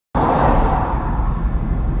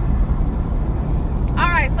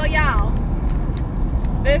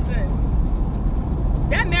Listen,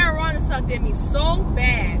 that marijuana stuff did me so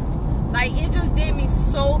bad. Like, it just did me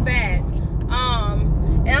so bad.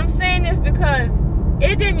 And I'm saying this because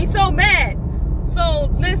it did me so bad. So,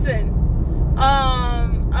 listen,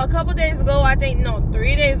 a couple days ago, I think, no,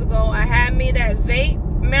 3 days ago, I had me that vape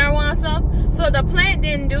marijuana stuff. So, the plant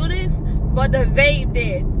didn't do this, but the vape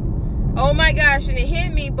did. Oh my gosh, and it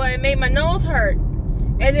hit me, but it made my nose hurt.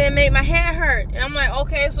 And then it made my head hurt. And I'm like,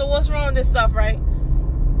 okay, so what's wrong with this stuff, right?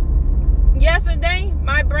 Yesterday,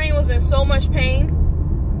 my brain was in so much pain.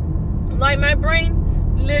 Like, my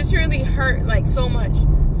brain literally hurt, like, so much.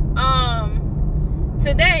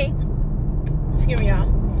 Today, excuse me, y'all.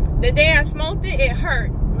 The day I smoked it, it hurt.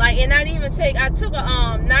 Like, and I didn't even take, I took a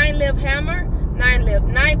 9-pound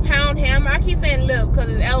hammer. I keep saying live because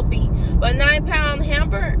it's LB. But 9-pound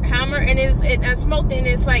hammer, and I smoked it, and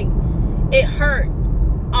it's like, it hurt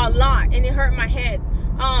a lot, and it hurt my head.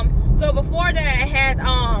 So before that, I had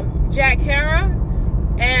Jack Hera,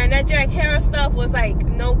 and that Jack Hera stuff was like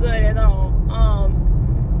no good at all.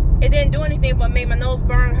 It didn't do anything but made my nose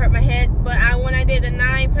burn, hurt my head. But when I did the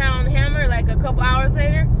 9-pound hammer, like a couple hours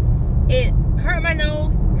later, it hurt my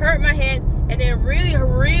nose, hurt my head, and then really,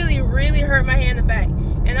 really, really hurt my head in the back.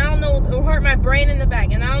 And I don't know, it hurt my brain in the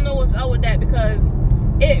back, and I don't know what's up with that because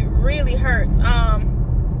it really hurts.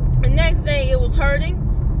 The next day it was hurting,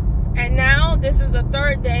 and now this is the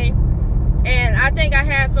third day, and I think I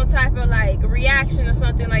had some type of like reaction or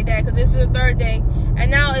something like that because this is the third day,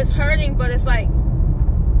 and now it's hurting, but it's like,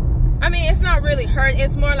 I mean, it's not really hurt.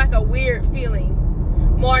 It's more like a weird feeling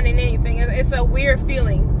more than anything. It's a weird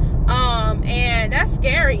feeling, and that's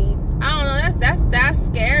scary. I don't know, that's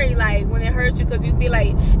scary, like, when it hurts you, because you'd be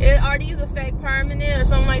like, are these effects permanent or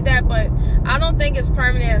something like that? But I don't think it's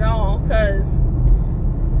permanent at all, because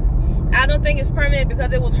I don't think it's permanent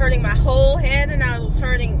because it was hurting my whole head, and now it's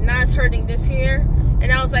hurting this here, and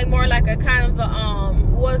that was like more like a kind of a,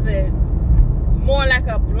 more like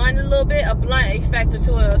a blunt effect to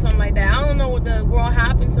it or something like that. I don't know what the world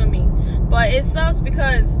happened to me, but it sucks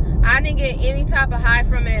because I didn't get any type of high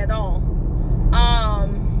from it at all.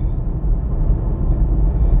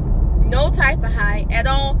 No type of high at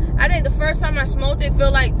all. I think the first time I smoked it,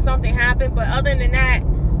 felt like something happened, but other than that,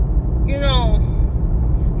 you know,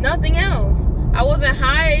 nothing else. I wasn't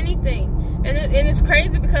high or anything. And it's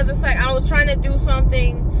crazy because it's like I was trying to do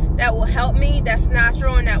something that will help me, that's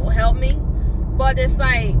natural and that will help me, but it's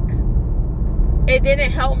like it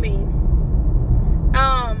didn't help me.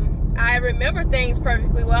 I remember things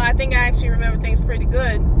perfectly well. I think I actually remember things pretty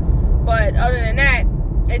good, but other than that,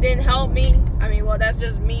 it didn't help me. I mean, well, that's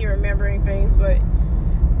just me remembering things, but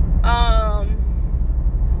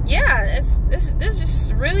yeah, this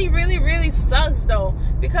just really, really, really sucks though,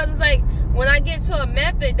 because it's like when I get to a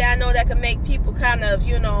method that I know that can make people kind of,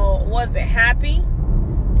 you know, happy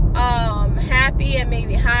and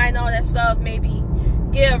maybe high and all that stuff, maybe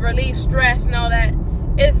give relief stress and all that.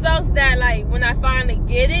 It sucks that like when I finally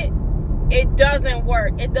get it, it doesn't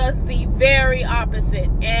work. It does the very opposite.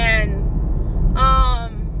 And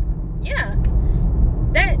yeah,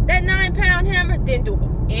 that 9-pound hammer didn't do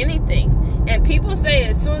anything. And people say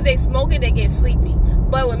as soon as they smoke it, they get sleepy.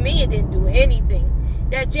 But with me, it didn't do anything.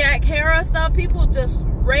 That Jack Hera stuff, people just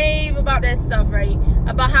rave about that stuff, right?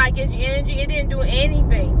 About how it gives you energy. It didn't do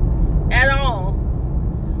anything at all.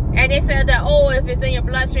 And they said that, oh, if it's in your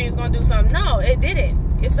bloodstream, it's going to do something. No, it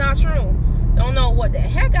didn't. It's not true. Don't know what the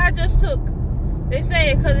heck I just took. They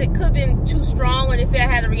say because it could have been too strong, when they say I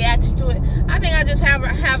had a reaction to it. I think I just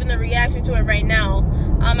having a reaction to it right now.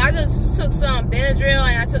 I just took some Benadryl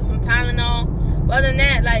and I took some Tylenol. But other than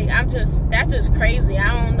that, like, that's just crazy.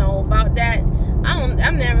 I don't know about that.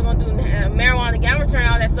 I'm never gonna do marijuana again. I'm returning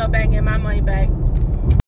all that stuff back and get my money back.